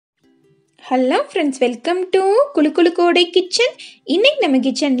Hello friends, welcome to Kodai kitchen. இன்றைக்கி நம்ம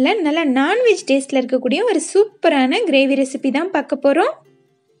கிச்சனில் நல்லா நான்வெஜ் டேஸ்ட்டில் இருக்கக்கூடிய ஒரு சூப்பரான கிரேவி ரெசிபி தான் பார்க்க போகிறோம்.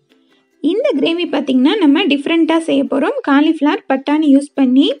 இந்த கிரேவி பார்த்திங்கன்னா நம்ம டிஃப்ரெண்ட்டாக செய்ய போகிறோம். காலிஃப்ளவர் பட்டாணி யூஸ்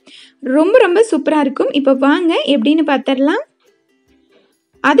பண்ணி ரொம்ப சூப்பராக இருக்கும். இப்போ வாங்க எப்படின்னு பார்த்துடலாம்.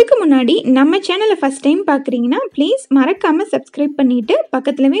 அதுக்கு முன்னாடி நம்ம சேனலை ஃபஸ்ட் டைம் பார்க்குறீங்கன்னா ப்ளீஸ் மறக்காமல் சப்ஸ்கிரைப் பண்ணிவிட்டு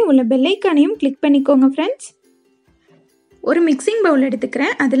பக்கத்துலவே உள்ள பெல் ஐக்கானையும் கிளிக் பண்ணிக்கோங்க ஃப்ரெண்ட்ஸ். ஒரு மிக்சிங் பவுல்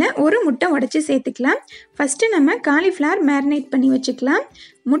எடுத்துக்கிறேன். அதில் ஒரு முட்டை உடச்சி சேர்த்துக்கலாம். ஃபஸ்ட்டு நம்ம காலிஃப்ளவர் மேரினேட் பண்ணி வச்சுக்கலாம்.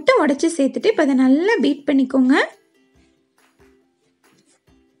 முட்டை உடச்சி சேர்த்துட்டு இப்போ அதை நல்லா பீட் பண்ணிக்கோங்க.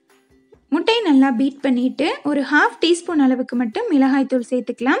 முட்டையை நல்லா பீட் பண்ணிவிட்டு ஒரு 1/2 டீஸ்பூன் அளவுக்கு மட்டும் மிளகாய்த்தூள்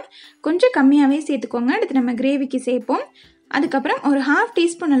சேர்த்துக்கலாம். கொஞ்சம் கம்மியாகவே சேர்த்துக்கோங்க, அடுத்து நம்ம கிரேவிக்கு சேர்ப்போம். அதுக்கப்புறம் ஒரு 1/2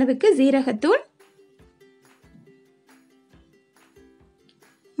 டீஸ்பூன் அளவுக்கு ஜீரகத்தூள்,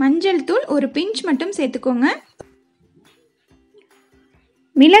 மஞ்சள் தூள் ஒரு பிஞ்ச் மட்டும் சேர்த்துக்கோங்க.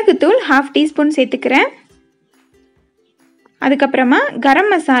 மிளகுத்தூள் 1/2 டீஸ்பூன் சேர்த்துக்கிறேன். அதுக்கப்புறமா கரம்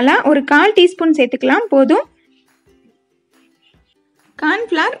மசாலா ஒரு 1/4 டீஸ்பூன் சேர்த்துக்கலாம் போதும்.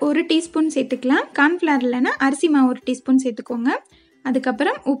 கார்ன்ஃப்ளவர் 1 டீஸ்பூன் சேர்த்துக்கலாம். கார்ன்ஃப்ளவர் இல்லைன்னா அரிசி மாவு 1 டீஸ்பூன் சேர்த்துக்கோங்க.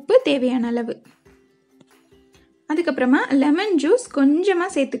 அதுக்கப்புறம் உப்பு தேவையான அளவு. அதுக்கப்புறமா லெமன் ஜூஸ் கொஞ்சமாக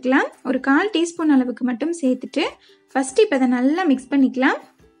சேர்த்துக்கலாம். ஒரு 1/4 டீஸ்பூன் அளவுக்கு மட்டும் சேர்த்துட்டு ஃபஸ்ட்டு இப்போ அதை நல்லா மிக்ஸ் பண்ணிக்கலாம்.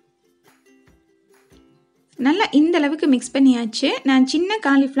 நல்லா இந்த அளவுக்கு மிக்ஸ் பண்ணியாச்சு. நான் சின்ன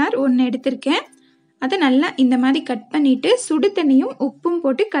காலிஃப்ளவர் 1 எடுத்திருக்கேன். அதை நல்லா இந்த மாதிரி கட் பண்ணிவிட்டு சுடு தண்ணியும் உப்பும்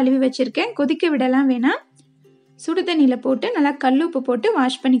போட்டு கழுவி வச்சுருக்கேன். கொதிக்க விடலாம் வேணாம். சுடு தண்ணியில் போட்டு நல்லா கல் உப்பு போட்டு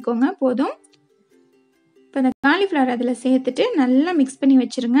வாஷ் பண்ணிக்கோங்க போதும். இப்போ இந்த காலிஃப்ளவர் அதில் சேர்த்துட்டு நல்லா மிக்ஸ் பண்ணி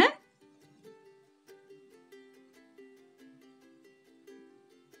வச்சுருங்க.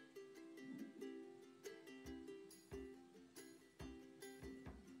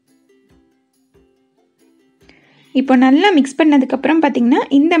 இப்போ நல்லா மிக்ஸ் பண்ணதுக்கப்புறம் பார்த்திங்கன்னா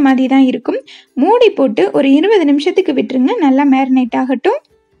இந்த மாதிரி தான் இருக்கும். மூடி போட்டு ஒரு 20 நிமிஷத்துக்கு விட்டுருங்க, நல்லா மேரினேட் ஆகட்டும்.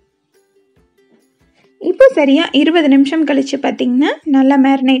 இப்போ சரியாக 20 நிமிஷம் கழித்து பார்த்திங்கன்னா நல்லா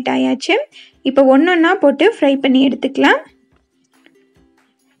மேரினேட் ஆயாச்சு. இப்போ ஒன்றா போட்டு ஃப்ரை பண்ணி எடுத்துக்கலாம்.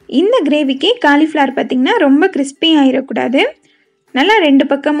 இந்த கிரேவிக்கு காலிஃப்ளவர் பார்த்திங்கன்னா ரொம்ப கிறிஸ்பி ஆகிடக்கூடாது. நல்லா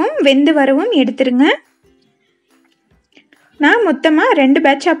 2 பக்கமும் வெந்து வரவும் எடுத்துருங்க. நான் மொத்தமாக 2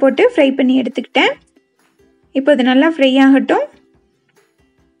 பேட்சாக போட்டு ஃப்ரை பண்ணி எடுத்துக்கிட்டேன். இப்போ இது நல்லா ஃப்ரை ஆகட்டும்.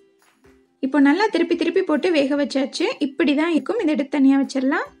 இப்போ நல்லா திருப்பி போட்டு வேக வச்சாச்சு. இப்படி தான் இருக்கும். இதை எடுத்து தனியாக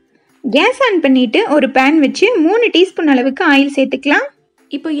வச்சிடலாம். கேஸ் ஆன் பண்ணிவிட்டு ஒரு பேன் வச்சு 3 டீஸ்பூன் அளவுக்கு ஆயில் சேர்த்துக்கலாம்.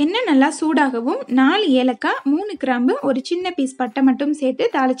 இப்போ எண்ணெய் நல்லா சூடாகவும் 4 ஏலக்காய், 3 கிராம்பு, ஒரு சின்ன பீஸ் பட்டை மட்டும்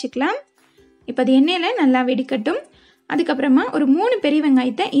சேர்த்து தாளிச்சிக்கலாம். இப்போ அது எண்ணெயில் நல்லா வெடிக்கட்டும். அதுக்கப்புறமா ஒரு 3 பெரிய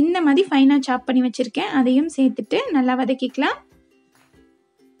வெங்காயத்தை இந்த மாதிரி ஃபைனாக சாப் பண்ணி வச்சுருக்கேன். அதையும் சேர்த்துட்டு நல்லா வதக்கிக்கலாம்.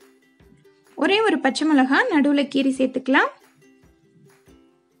 ஒரே ஒரு பச்சை மிளகாய் நடுவில் கீரி சேர்த்துக்கலாம்.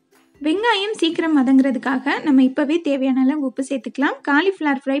 வெங்காயம் சீக்கிரம் வதங்குறதுக்காக நம்ம இப்போவே தேவையான அளவு உப்பு சேர்த்துக்கலாம்.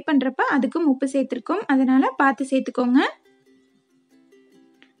 காலிஃப்ளவர் ஃப்ரை பண்ணுறப்ப அதுக்கும் உப்பு சேர்த்துருக்கோம், அதனால் பார்த்து சேர்த்துக்கோங்க.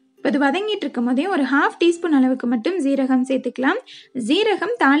 இப்போ இது வதங்கிட்டு இருக்கும் போதே ஒரு 1/2 டீஸ்பூன் அளவுக்கு மட்டும் ஜீரகம் சேர்த்துக்கலாம்.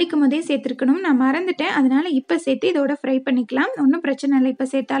 ஜீரகம் தாளிக்கும் போதே சேர்த்துருக்கணும், நான் மறந்துட்டேன். அதனால் இப்போ சேர்த்து இதோட ஃப்ரை பண்ணிக்கலாம். ஒன்றும் பிரச்சனை இல்லை, இப்போ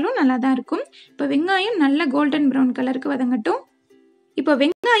சேர்த்தாலும் நல்லா தான் இருக்கும். இப்போ வெங்காயம் நல்ல கோல்டன் ப்ரௌன் கலருக்கு வதங்கட்டும். இப்போ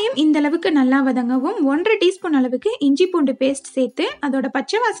வெங்காயம் இந்த அளவுக்கு நல்லா வதங்கவும் 1/2 டீஸ்பூன் அளவுக்கு இஞ்சி பூண்டு பேஸ்ட் சேர்த்து அதோட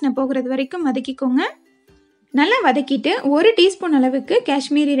பச்சை வாசனை போகிறது வரைக்கும் வதக்கிக்கோங்க. நல்லா வதக்கிட்டு 1 டீஸ்பூன் அளவுக்கு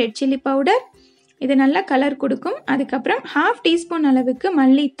காஷ்மீரி ரெட் சில்லி பவுடர், இது நல்லா கலர் கொடுக்கும். அதுக்கப்புறம் 1/2 டீஸ்பூன் அளவுக்கு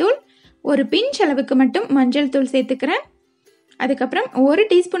மல்லித்தூள், ஒரு பிஞ்ச் அளவுக்கு மட்டும் மஞ்சள் தூள் சேர்த்துக்கிறேன். அதுக்கப்புறம் 1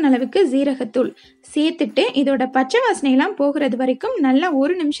 டீஸ்பூன் அளவுக்கு ஜீரகத்தூள் சேர்த்துட்டு இதோட பச்சை வாசனையெல்லாம் போகிறது வரைக்கும் நல்லா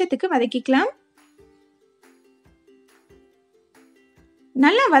 1 நிமிஷத்துக்கு வதக்கிக்கலாம்.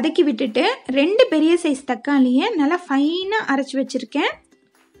 நல்லா வதக்கி விட்டுட்டு 2 பெரிய சைஸ் தக்காளியை நல்லா ஃபைனாக அரைச்சி வச்சுருக்கேன்.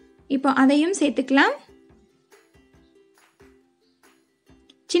 இப்போ அதையும் சேர்த்துக்கலாம்.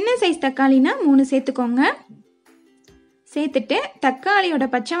 சின்ன சைஸ் தக்காளினா 3 சேர்த்துக்கோங்க. சேர்த்துட்டு தக்காளியோட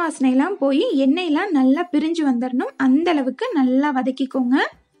பச்சை வாசனையெல்லாம் போய் எண்ணெயெல்லாம் நல்லா பிரிஞ்சு வந்துடணும், அந்த அளவுக்கு நல்லா வதக்கிக்கோங்க.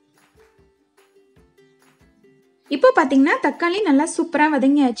 இப்போ பார்த்தீங்கன்னா தக்காளி நல்லா சூப்பராக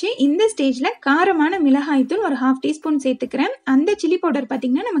வதங்கியாச்சு. இந்த ஸ்டேஜில் காரமான மிளகாய்த்தூள் ஒரு 1/2 டீஸ்பூன் சேர்த்துக்கிறேன். அந்த சில்லி பவுடர்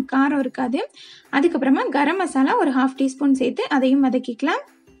பார்த்திங்கன்னா நமக்கு காரம் இருக்காது. அதுக்கப்புறமா கரம் மசாலா ஒரு 1/2 டீஸ்பூன் சேர்த்து அதையும் வதக்கிக்கலாம்.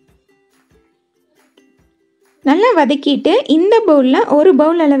 நல்லா வதக்கிட்டு இந்த பவுலில் ஒரு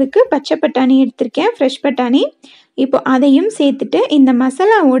பவுல் அளவுக்கு பச்சை பட்டாணி எடுத்திருக்கேன், ஃப்ரெஷ் பட்டாணி. இப்போ அதையும் சேர்த்துட்டு இந்த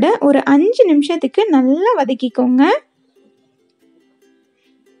மசாலாவோட ஒரு 5 நிமிஷத்துக்கு நல்லா வதக்கிக்கோங்க.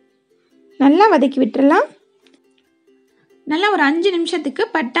 நல்லா வதக்கி விட்டுறலாம். நல்லா ஒரு 5 நிமிஷத்துக்கு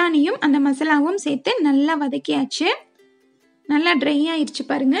பட்டாணியும் அந்த மசாலாவும் சேர்த்து நல்லா வதக்கியாச்சு. நல்லா ட்ரை ஆயிடுச்சு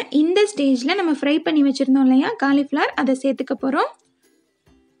பாருங்கள். இந்த ஸ்டேஜில் நம்ம ஃப்ரை பண்ணி வச்சுருந்தோம் இல்லையா காலிஃப்ளவர், அதை சேர்த்துக்க போகிறோம்.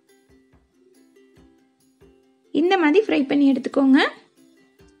 இந்த மாதிரி ஃப்ரை பண்ணி எடுத்துக்கோங்க.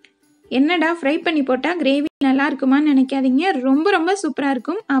 என்னடா ஃப்ரை பண்ணி போட்டால் கிரேவி நல்லா இருக்குமான்னு நினைக்காதீங்க, ரொம்ப ரொம்ப சூப்பராக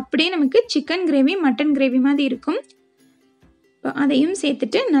இருக்கும். அப்படியே நமக்கு சிக்கன் கிரேவி மட்டன் கிரேவி மாதிரி இருக்கும். இப்போ அதையும்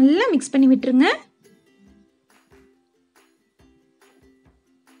சேர்த்துட்டு நல்லா மிக்ஸ் பண்ணி விட்டுருங்க.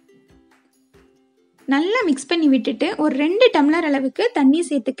 நல்லா மிக்ஸ் பண்ணி விட்டுட்டு ஒரு 2 டம்ளர் அளவுக்கு தண்ணி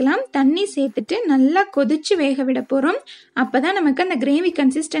சேர்த்துக்கலாம். தண்ணி சேர்த்துட்டு நல்லா கொதிச்சு வேக விட போகிறோம். அப்போ தான் நமக்கு அந்த கிரேவி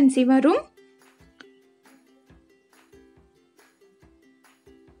கன்சிஸ்டன்சி வரும்.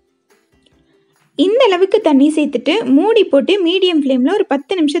 இந்த அளவுக்கு தண்ணி சேர்த்துட்டு மூடி போட்டு மீடியம் ஃப்ளேமில் ஒரு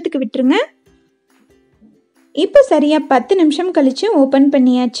 10 நிமிஷத்துக்கு விட்டுருங்க. இப்போ சரியாக 10 நிமிஷம் கழித்து ஓப்பன்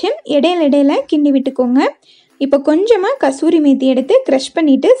பண்ணியாச்சு. இடையில கிண்டி விட்டுக்கோங்க. இப்போ கொஞ்சமாக கசூரி மேத்தி எடுத்து க்ரஷ்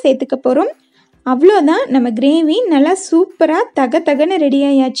பண்ணிவிட்டு சேர்த்துக்க போகிறோம். அவ்வளோதான், நம்ம கிரேவி நல்லா சூப்பராக தகன்னு ரெடி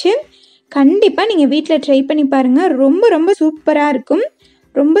ஆயாச்சு. கண்டிப்பாக நீங்கள் வீட்டில் ட்ரை பண்ணி பாருங்கள். ரொம்ப ரொம்ப சூப்பராக இருக்கும்.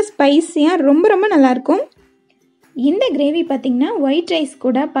 ரொம்ப ஸ்பைஸியாக ரொம்ப நல்லாயிருக்கும். இந்த கிரேவி பார்த்திங்கன்னா ஒயிட் ரைஸ்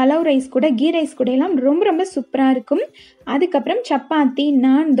கூட, பலாவ் ரைஸ் கூட, கீ ரைஸ் கூட எல்லாம் ரொம்ப சூப்பராக இருக்கும். அதுக்கப்புறம் சப்பாத்தி,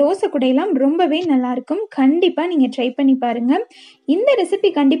 நான், தோசை கூட எல்லாம் ரொம்பவே நல்லாயிருக்கும். கண்டிப்பாக நீங்கள் ட்ரை பண்ணி பாருங்கள். இந்த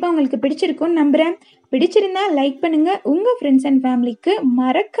ரெசிபி கண்டிப்பாக உங்களுக்கு பிடிச்சிருக்கும்னு நம்புகிறேன். பிடிச்சிருந்தா லைக் பண்ணுங்கள். உங்கள் ஃப்ரெண்ட்ஸ் அண்ட் ஃபேமிலிக்கு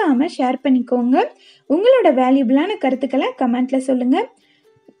மறக்காமல் ஷேர் பண்ணிக்கோங்க. உங்களோட வேல்யூபிளான கருத்துக்களை கமெண்ட்டில் சொல்லுங்கள்.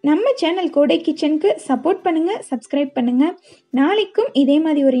 நம்ம சேனல் கோடை கிச்சனுக்கு சப்போர்ட் பண்ணுங்கள், சப்ஸ்கிரைப் பண்ணுங்கள். நாளைக்கும் இதே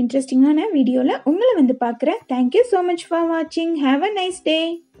மாதிரி ஒரு இன்ட்ரெஸ்டிங்கான வீடியோவில் உங்களை வந்து பார்க்குறேன். தேங்க்யூ ஸோ மச் ஃபார் வாட்சிங். Have a nice day.